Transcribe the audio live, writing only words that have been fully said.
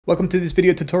Welcome to this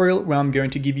video tutorial where I'm going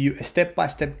to give you a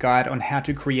step-by-step guide on how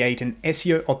to create an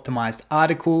SEO optimized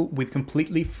article with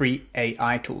completely free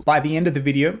AI tools. By the end of the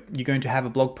video, you're going to have a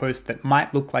blog post that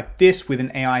might look like this with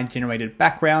an AI generated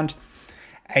background,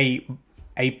 a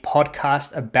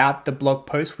podcast about the blog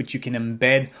post which you can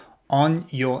embed on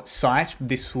your site.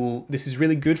 This is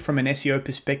really good from an SEO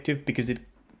perspective because it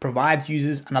provides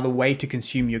users another way to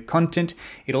consume your content.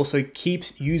 It also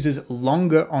keeps users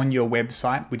longer on your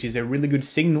website, which is a really good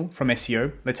signal from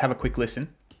SEO. Let's have a quick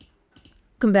listen.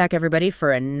 Welcome back, everybody,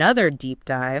 for another deep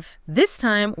dive. This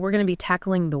time, we're going to be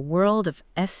tackling the world of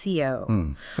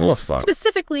SEO. Well, fun.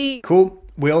 Specifically, Cool.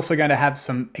 We're also going to have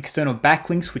some external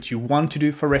backlinks, which you want to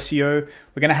do for SEO.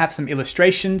 We're going to have some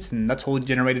illustrations, and that's all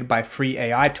generated by free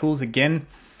AI tools again.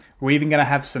 We're even going to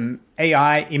have some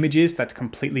AI images that's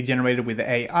completely generated with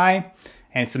AI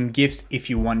and some GIFs if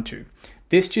you want to.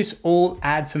 This just all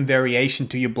adds some variation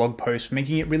to your blog post,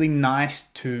 making it really nice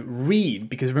to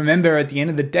read. Because remember, at the end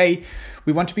of the day,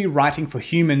 we want to be writing for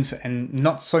humans and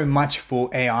not so much for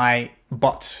AI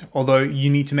bots. Although you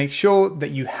need to make sure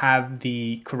that you have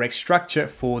the correct structure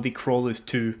for the crawlers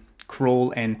to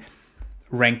crawl and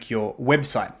rank your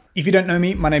website. If you don't know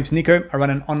me, my name's Nico. I run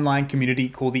an online community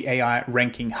called the AI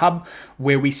Ranking Hub,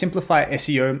 where we simplify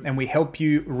SEO and we help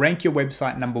you rank your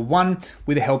website #1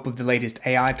 with the help of the latest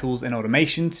AI tools and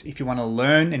automations. If you want to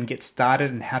learn and get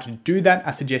started and how to do that,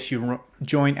 I suggest you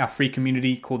join our free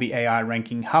community called the AI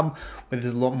Ranking Hub, where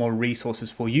there's a lot more resources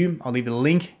for you. I'll leave the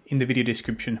link in the video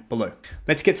description below.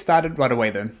 Let's get started right away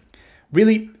though.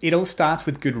 Really, it all starts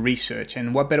with good research,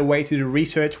 and what better way to do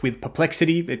research with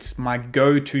Perplexity? It's my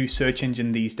go-to search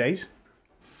engine these days.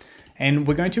 And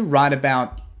we're going to write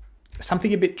about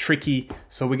something a bit tricky,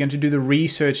 so we're going to do the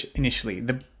research initially.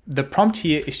 The prompt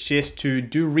here is just to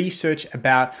do research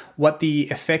about what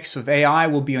the effects of AI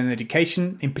will be on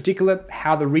education, in particular,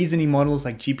 how the reasoning models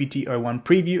like GPT-o1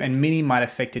 Preview and Mini might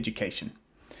affect education.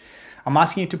 I'm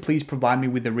asking you to please provide me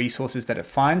with the resources that it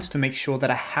finds to make sure that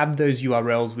I have those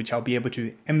URLs which I'll be able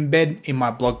to embed in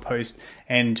my blog post,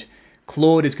 and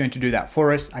Claude is going to do that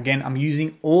for us. Again, I'm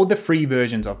using all the free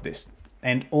versions of this,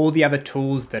 and all the other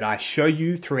tools that I show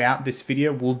you throughout this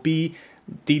video will be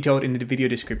detailed in the video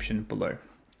description below.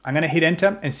 I'm going to hit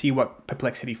enter and see what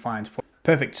Perplexity finds for.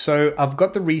 Perfect. So I've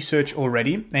got the research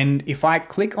already, and if I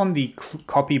click on the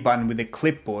copy button with a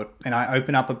clipboard and I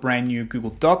open up a brand new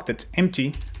Google Doc that's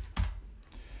empty,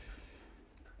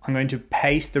 I'm going to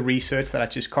paste the research that I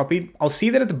just copied. I'll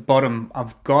see that at the bottom,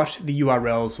 I've got the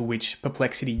URLs which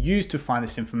Perplexity used to find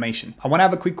this information. I want to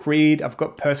have a quick read. I've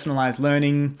got personalized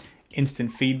learning,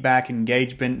 instant feedback,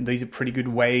 engagement. These are pretty good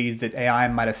ways that AI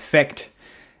might affect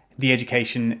the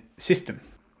education system.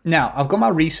 Now, I've got my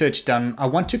research done. I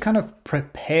want to kind of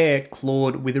prepare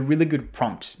Claude with a really good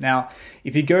prompt. Now,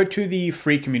 if you go to the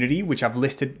free community, which I've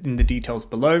listed in the details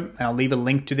below, and I'll leave a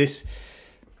link to this,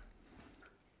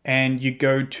 and you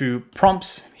go to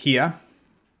prompts here,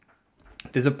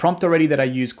 there's a prompt already that I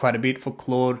use quite a bit for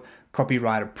Claude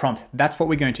copywriter prompt. That's what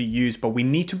we're going to use, but we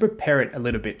need to prepare it a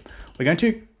little bit. We're going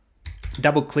to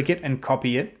double click it and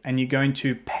copy it, and you're going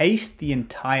to paste the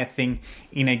entire thing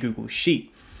in a Google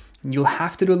Sheet. You'll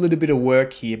have to do a little bit of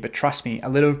work here, but trust me, a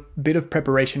little bit of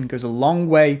preparation goes a long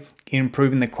way in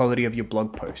improving the quality of your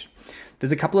blog post.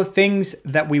 There's a couple of things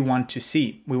that we want to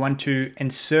see. We want to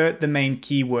insert the main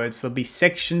keywords. There'll be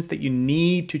sections that you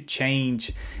need to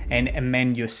change and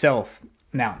amend yourself.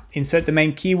 Now, insert the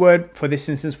main keyword. For this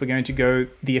instance, we're going to go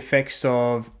the effects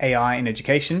of AI in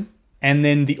education. And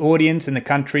then the audience and the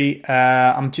country,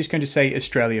 I'm just going to say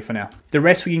Australia for now. The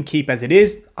rest we can keep as it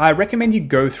is. I recommend you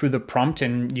go through the prompt,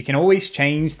 and you can always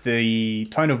change the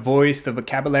tone of voice, the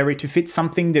vocabulary to fit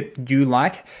something that you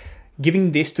like.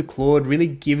 Giving this to Claude really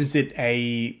gives it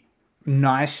it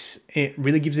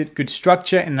really gives it good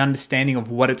structure and an understanding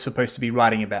of what it's supposed to be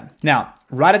writing about. Now,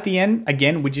 right at the end,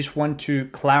 again, we just want to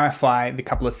clarify the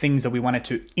couple of things that we wanted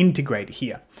to integrate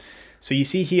here. So you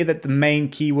see here that the main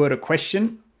keyword or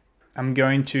question, I'm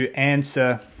going to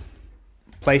answer,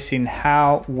 place in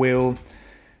how will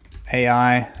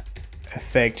AI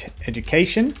affect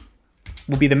education,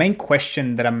 will be the main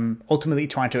question that I'm ultimately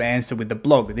trying to answer with the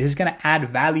blog. This is going to add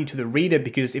value to the reader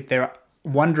because if they're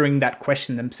wondering that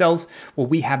question themselves, well,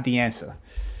 we have the answer.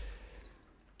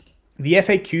 The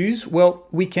FAQs, well,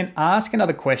 we can ask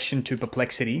another question to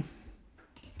Perplexity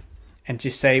and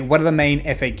just say, what are the main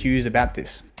FAQs about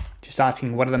this? Just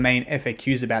asking, what are the main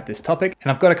FAQs about this topic?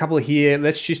 And I've got a couple here.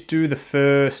 Let's just do the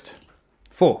first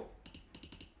 4.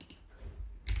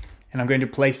 And I'm going to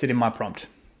place it in my prompt.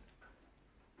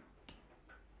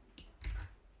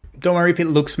 Don't worry if it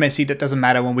looks messy, that doesn't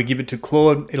matter. When we give it to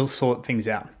Claude, it'll sort things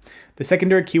out. The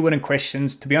secondary keyword and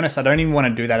questions, to be honest, I don't even want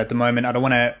to do that at the moment. I don't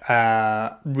want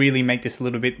to really make this a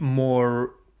little bit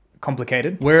more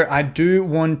complicated. Where I do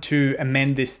want to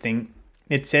amend this thing,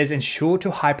 it says ensure to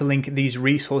hyperlink these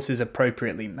resources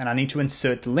appropriately. And I need to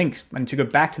insert the links. I need to go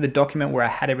back to the document where I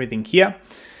had everything here,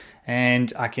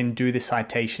 and I can do the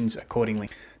citations accordingly.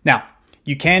 Now,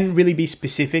 you can really be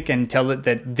specific and tell it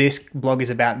that this blog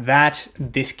is about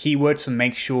this keyword. So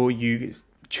make sure you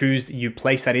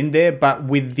place that in there. But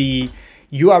with the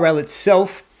URL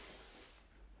itself,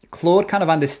 Claude kind of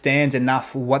understands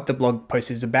enough what the blog post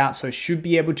is about, so it should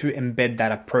be able to embed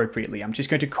that appropriately. I'm just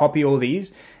going to copy all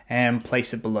these and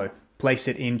place it below. Place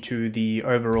it into the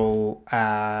overall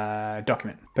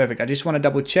document. Perfect. I just want to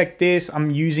double check this.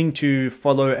 I'm using to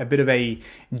follow a bit of a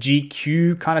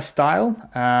GQ kind of style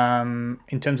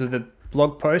in terms of the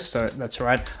blog post, so that's all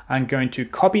right. I'm going to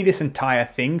copy this entire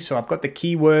thing. So I've got the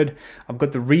keyword, I've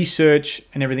got the research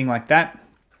and everything like that.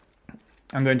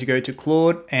 I'm going to go to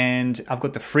Claude, and I've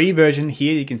got the free version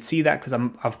here. You can see that because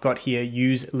I've got here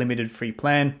use limited free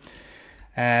plan.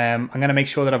 I'm going to make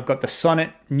sure that I've got the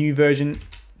Sonnet new version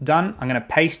done. I'm going to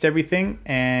paste everything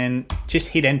and just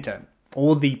hit enter.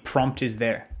 All the prompt is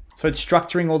there. So it's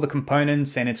structuring all the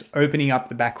components and it's opening up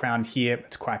the background here.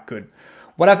 It's quite good.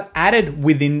 What I've added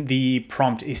within the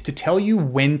prompt is to tell you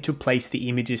when to place the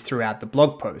images throughout the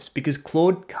blog post, because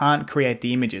Claude can't create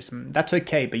the images. That's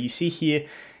okay, but you see here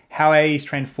how AI is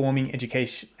transforming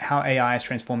education.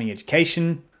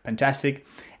 Fantastic.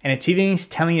 And it's even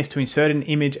telling us to insert an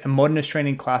image, a modern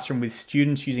Australian classroom with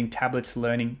students using tablets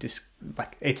learning.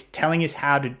 It's telling us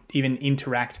how to even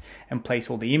interact and place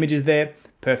all the images there.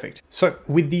 Perfect. So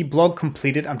with the blog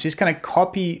completed, I'm just going to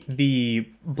copy the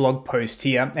blog post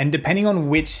here. And depending on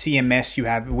which CMS you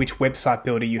have, which website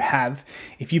builder you have,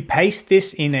 if you paste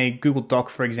this in a Google Doc,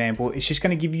 for example, it's just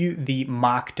going to give you the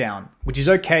markdown, which is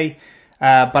okay.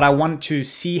 But I want to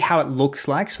see how it looks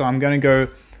like. So I'm going to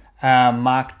go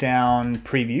markdown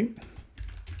preview.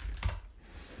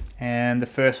 And the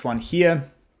first one here.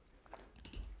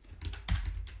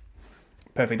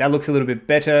 Perfect. That looks a little bit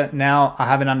better. Now I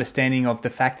have an understanding of the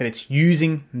fact that it's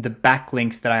using the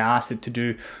backlinks that I asked it to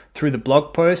do through the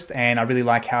blog post. And I really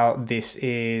like how this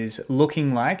is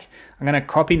looking like. I'm going to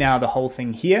copy now the whole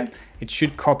thing here. It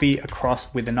should copy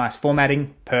across with a nice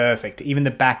formatting. Perfect. Even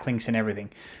the backlinks and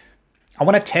everything. I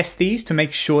want to test these to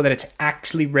make sure that it's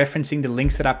actually referencing the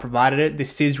links that I provided it.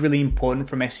 This is really important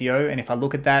from SEO. And if I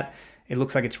look at that, it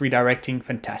looks like it's redirecting.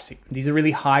 Fantastic. These are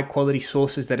really high quality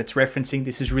sources that it's referencing.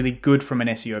 This is really good from an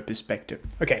SEO perspective.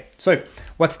 Okay, so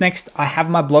what's next? I have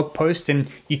my blog posts, and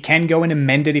you can go and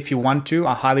amend it if you want to.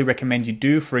 I highly recommend you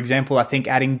do. For example, I think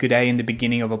adding good day in the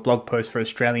beginning of a blog post for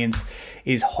Australians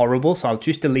is horrible. So I'll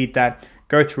just delete that,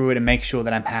 go through it and make sure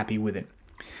that I'm happy with it.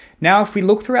 Now, if we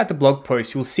look throughout the blog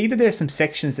post, you'll see that there's some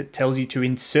sections that tells you to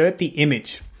insert the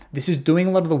image. This is doing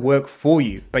a lot of the work for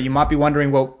you, but you might be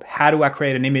wondering, well, how do I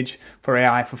create an image for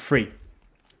AI for free?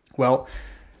 Well,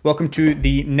 welcome to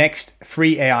the next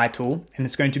free AI tool, and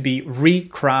it's going to be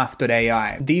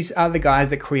Recraft.ai. These are the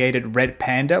guys that created Red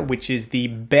Panda, which is the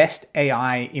best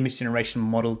AI image generation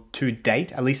model to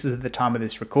date, at least as of the time of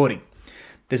this recording.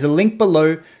 There's a link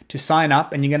below to sign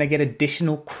up, and you're going to get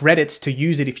additional credits to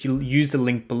use it if you use the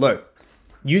link below.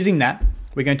 Using that,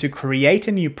 we're going to create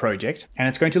a new project, and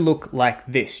it's going to look like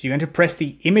this. You're going to press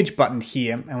the image button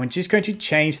here, and we're just going to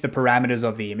change the parameters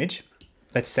of the image.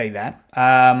 Let's say that.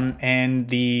 And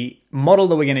the model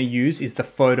that we're going to use is the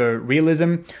photo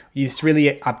realism. It's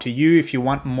really up to you. If you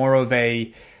want more of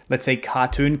a, let's say,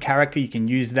 cartoon character, you can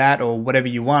use that or whatever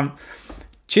you want.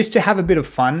 Just to have a bit of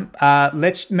fun,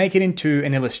 let's make it into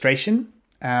an illustration.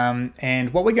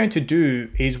 And what we're going to do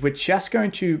is we're just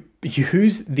going to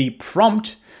use the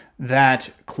prompt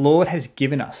that Claude has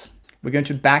given us. We're going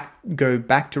to go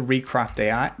back to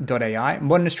Recraft.ai,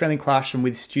 modern Australian classroom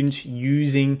with students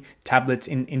using tablets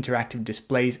in interactive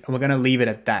displays, and we're going to leave it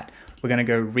at that. We're going to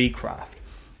go Recraft.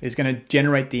 It's going to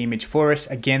generate the image for us.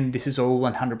 Again, this is all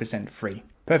 100% free.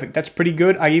 Perfect, that's pretty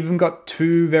good. I even got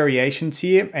 2 variations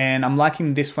here, and I'm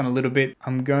liking this one a little bit.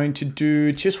 I'm going to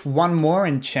do just one more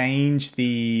and change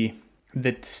the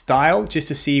style just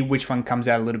to see which one comes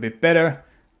out a little bit better.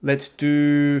 Let's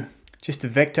do just a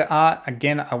vector art.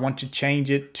 Again, I want to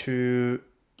change it to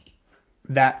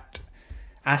that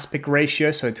aspect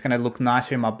ratio, so it's going to look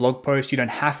nicer in my blog post. You don't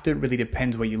have to, it really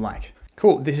depends what you like.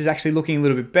 Cool, this is actually looking a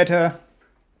little bit better.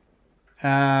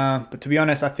 But to be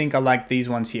honest, I think I like these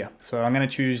ones here. So I'm going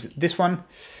to choose this one,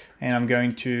 and I'm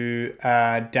going to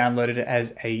download it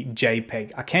as a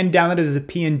JPEG. I can download it as a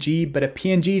PNG, but a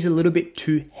PNG is a little bit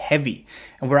too heavy.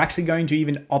 And we're actually going to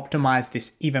even optimize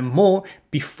this even more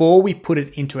before we put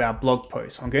it into our blog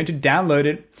post. So I'm going to download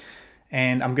it.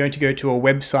 and I'm going to go to a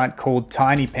website called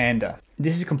Tiny Panda.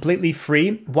 This is completely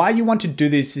free. Why you want to do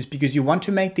this is because you want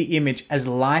to make the image as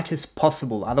light as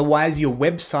possible. Otherwise, your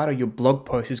website or your blog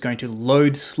post is going to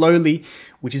load slowly,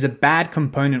 which is a bad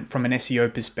component from an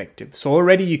SEO perspective. So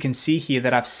already you can see here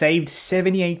that I've saved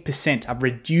 78%. I've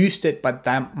reduced it by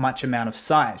that much amount of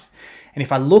size. And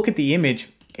if I look at the image,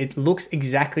 it looks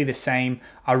exactly the same.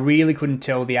 I really couldn't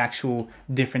tell the actual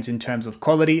difference in terms of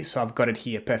quality, so I've got it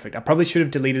here. Perfect. I probably should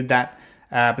have deleted that,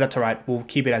 but that's all right. We'll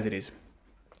keep it as it is.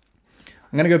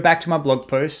 I'm going to go back to my blog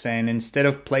post, and instead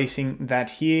of placing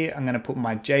that here, I'm going to put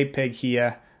my JPEG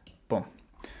here. Boom.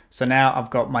 So now I've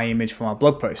got my image for my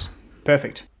blog post.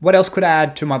 Perfect. What else could I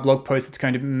add to my blog post that's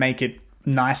going to make it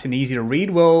nice and easy to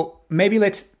read? Well, maybe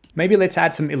let's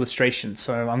add some illustrations.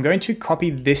 So I'm going to copy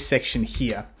this section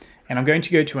here, and I'm going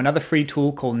to go to another free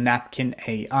tool called Napkin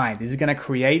AI. This is going to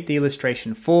create the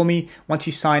illustration for me. Once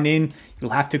you sign in,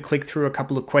 you'll have to click through a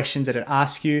couple of questions that it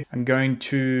asks you. I'm going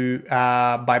to,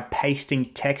 by pasting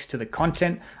text to the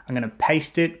content, I'm going to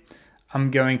paste it.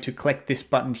 I'm going to click this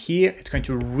button here. It's going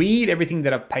to read everything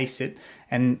that I've pasted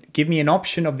and give me an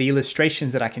option of the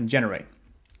illustrations that I can generate.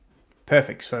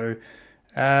 Perfect. So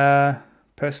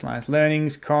personalized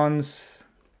learnings, cons.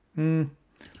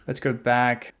 Let's go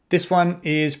back. This one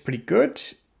is pretty good.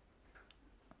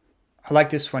 I like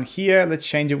this one here. Let's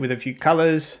change it with a few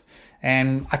colors,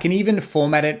 and I can even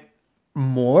format it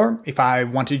more. If I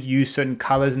want to use certain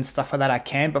colors and stuff like that, I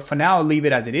can, but for now I'll leave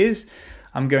it as it is.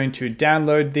 I'm going to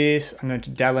download this. I'm going to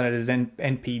download it as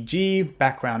NPG,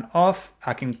 background off.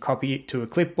 I can copy it to a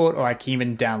clipboard, or I can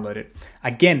even download it.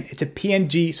 Again, it's a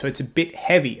PNG, so it's a bit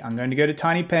heavy. I'm going to go to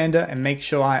Tiny Panda and make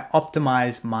sure I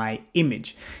optimize my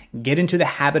image. Get into the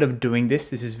habit of doing this.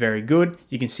 This is very good.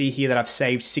 You can see here that I've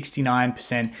saved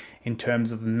 69% in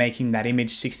terms of making that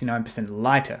image 69%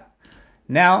 lighter.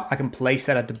 Now I can place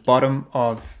that at the bottom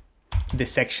of the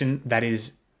section that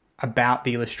is about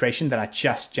the illustration that I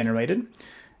just generated.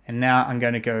 And now I'm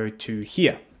going to go to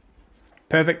here.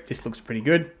 Perfect. This looks pretty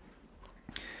good.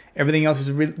 Everything else is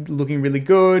looking really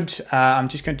good. I'm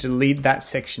just going to delete that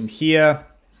section here.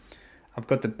 I've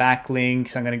got the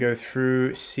backlinks. I'm going to go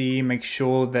through, make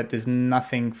sure that there's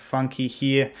nothing funky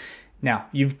here. Now,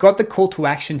 you've got the call to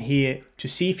action here to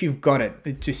see if you've got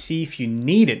it, to see if you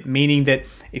need it, meaning that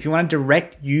if you want to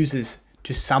direct users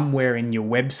to somewhere in your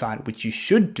website, which you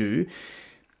should do,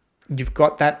 you've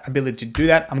got that ability to do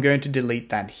that. I'm going to delete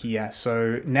that here.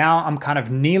 So now I'm kind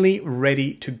of nearly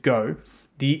ready to go.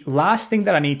 The last thing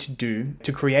that I need to do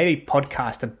to create a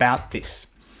podcast about this,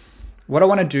 what I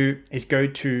want to do is go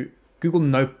to Google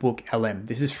Notebook LM.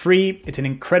 This is free. It's an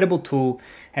incredible tool,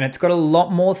 and it's got a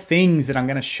lot more things that I'm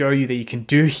going to show you that you can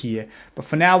do here. But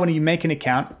for now, when you make an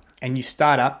account and you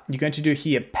start up, you're going to do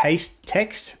here, paste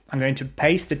text. I'm going to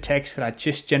paste the text that I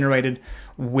just generated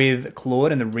with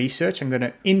Claude and the research. I'm going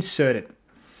to insert it.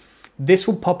 This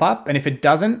will pop up, and if it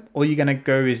doesn't, all you're going to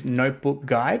go is Notebook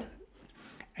Guide,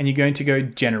 and you're going to go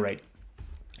generate.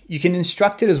 You can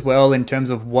instruct it as well in terms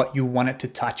of what you want it to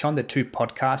touch on, the two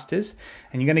podcasters,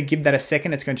 and you're going to give that a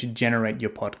second. It's going to generate your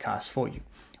podcast for you.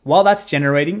 While that's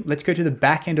generating, let's go to the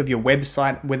back end of your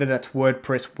website, whether that's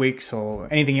WordPress, Wix, or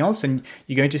anything else, and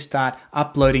you're going to start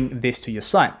uploading this to your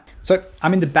site. So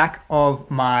I'm in the back of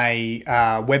my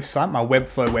website, my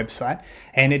Webflow website,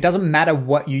 and it doesn't matter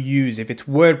what you use. If it's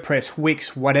WordPress,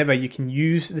 Wix, whatever, you can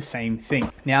use the same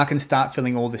thing. Now I can start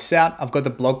filling all this out. I've got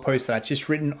the blog post that I just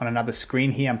written on another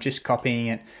screen here. I'm just copying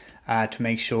it to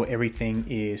make sure everything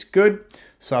is good.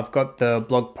 So I've got the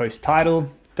blog post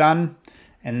title done,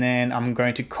 and then I'm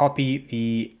going to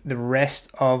copy the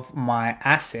rest of my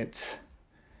assets,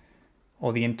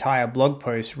 or the entire blog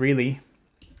post really,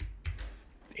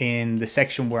 in the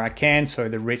section where I can, so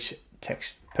the rich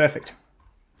text. Perfect.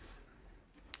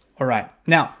 All right.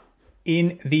 Now,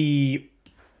 in the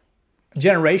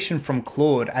generation from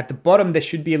Claude, at the bottom, there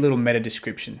should be a little meta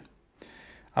description.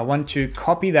 I want to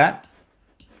copy that,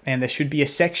 and there should be a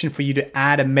section for you to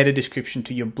add a meta description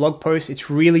to your blog post.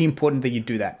 It's really important that you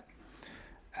do that.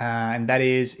 And that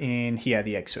is in here,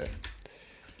 the excerpt.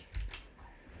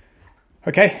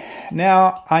 Okay,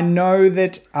 now I know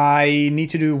that I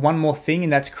need to do one more thing,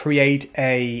 and that's create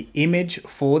a image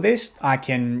for this. I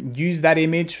can use that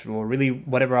image, or really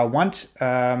whatever I want.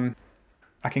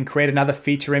 I can create another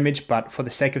feature image, but for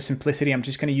the sake of simplicity, I'm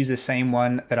just going to use the same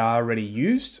one that I already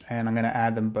used, and I'm going to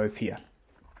add them both here.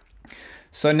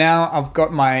 So now I've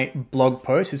got my blog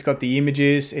post. It's got the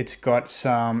images, it's got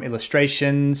some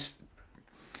illustrations.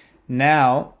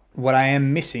 Now, what I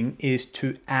am missing is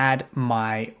to add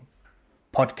my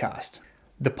podcast.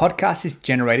 The podcast is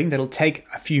generating. That'll take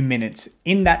a few minutes.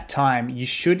 In that time, you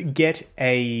should get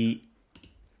a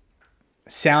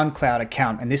SoundCloud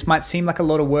account. And this might seem like a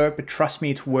lot of work, but trust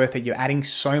me, it's worth it. You're adding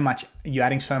so much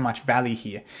value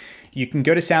here. You can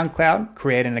go to SoundCloud,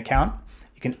 create an account.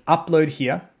 You can upload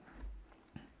here.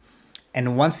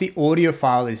 And once the audio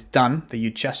file is done that you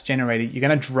just generated, you're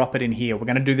going to drop it in here. We're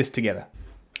going to do this together.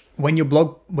 When your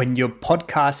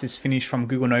podcast is finished from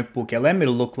Google Notebook LM,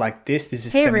 it'll look like this. This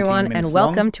is 17 minutes long. Hey everyone, and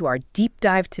welcome to our deep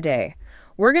dive today.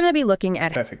 We're going to be looking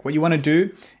at... Perfect. What you want to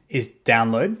do is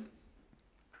download.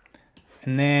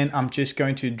 And then I'm just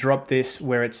going to drop this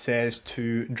where it says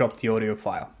to drop the audio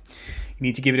file. You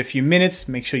need to give it a few minutes,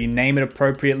 make sure you name it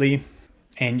appropriately,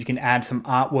 and you can add some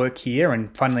artwork here.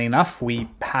 And funnily enough, we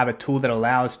have a tool that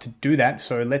allows to do that.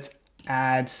 So let's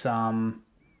add some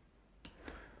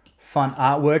fun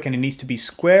artwork, and it needs to be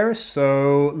square.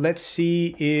 So let's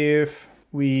see if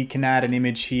we can add an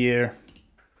image here.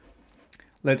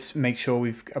 Let's make sure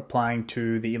we're applying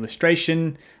to the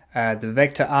illustration, the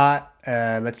vector art.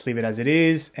 Let's leave it as it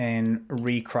is and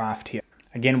recraft here.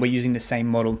 Again, we're using the same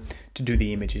model to do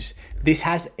the images. This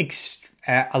has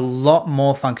a lot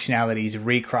more functionalities,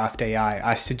 Recraft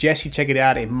AI. I suggest you check it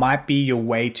out. It might be your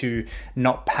way to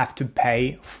not have to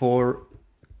pay for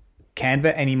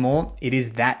Canva anymore. It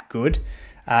is that good.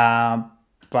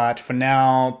 But for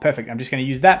now, perfect. I'm just going to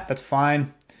use that. That's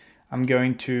fine. I'm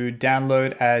going to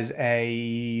download as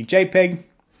a JPEG.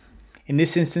 In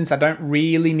this instance, I don't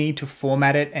really need to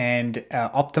format it and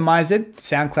optimize it.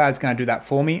 SoundCloud is going to do that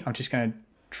for me. I'm just going to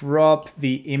drop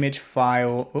the image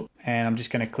file and I'm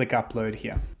just going to click upload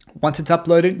here. Once it's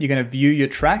uploaded, you're going to view your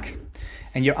track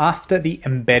and you're after the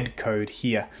embed code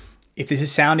here. If this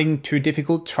is sounding too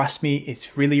difficult, trust me,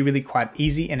 it's really quite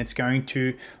easy and it's going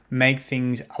to make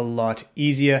things a lot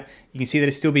easier. You can see that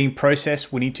it's still being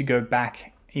processed. We need to go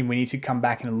back and we need to come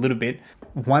back in a little bit.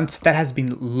 Once that has been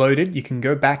loaded, you can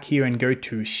go back here and go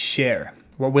to share.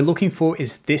 What we're looking for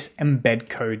is this embed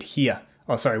code here.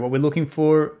 Oh, sorry, what we're looking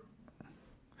for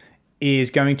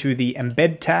is going to the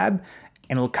embed tab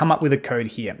and it'll come up with a code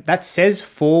here. That says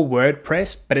for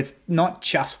WordPress, but it's not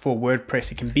just for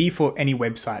WordPress. It can be for any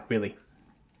website really.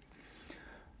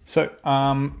 So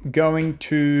I'm going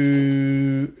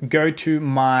to go to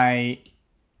my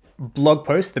blog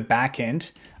post, the back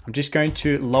end. I'm just going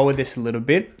to lower this a little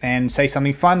bit and say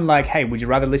something fun like, hey, would you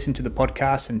rather listen to the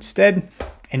podcast instead?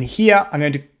 And here I'm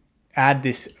going to add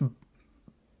this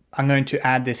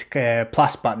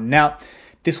plus button. Now,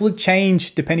 this will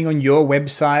change depending on your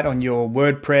website, on your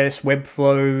WordPress,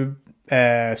 Webflow,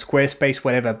 Squarespace,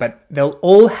 whatever, but they'll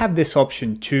all have this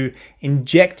option to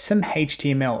inject some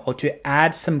HTML or to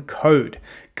add some code,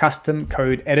 custom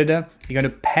code editor. You're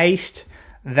going to paste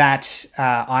that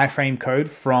iframe code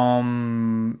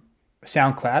from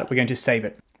SoundCloud. We're going to save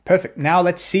it. Perfect. Now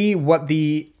let's see what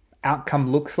the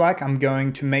outcome looks like. I'm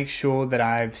going to make sure that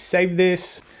I've saved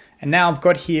this. And now I've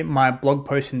got here my blog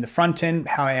post in the front end,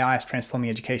 how AI is transforming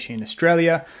education in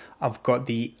Australia. I've got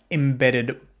the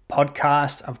embedded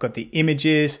podcast. I've got the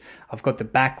images. I've got the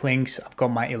backlinks. I've got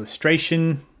my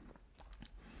illustration.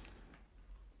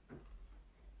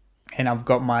 And I've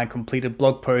got my completed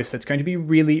blog post that's going to be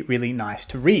really nice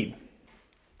to read.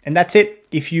 And that's it.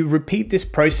 If you repeat this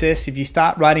process, if you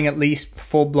start writing at least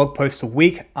 4 blog posts a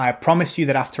week, I promise you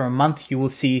that after a month, you will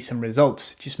see some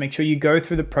results. Just make sure you go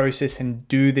through the process and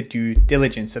do the due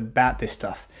diligence about this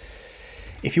stuff.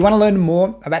 If you want to learn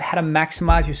more about how to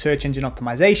maximize your search engine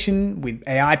optimization with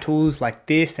AI tools like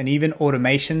this and even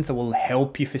automations that will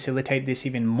help you facilitate this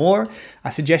even more, I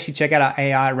suggest you check out our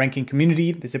AI ranking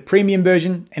community. There's a premium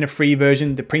version and a free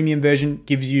version. The premium version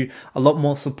gives you a lot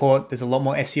more support. There's a lot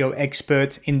more SEO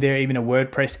experts in there, even a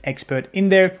WordPress expert in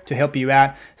there to help you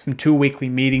out. Some 2 weekly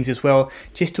meetings as well,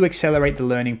 just to accelerate the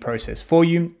learning process for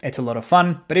you. It's a lot of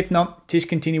fun, but if not, just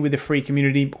continue with the free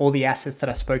community. All the assets that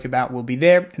I spoke about will be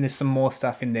there, and there's some more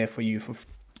stuff in there for you.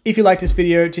 If you like this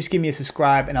video, just give me a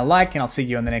subscribe and a like, and I'll see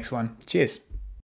you on the next one. Cheers.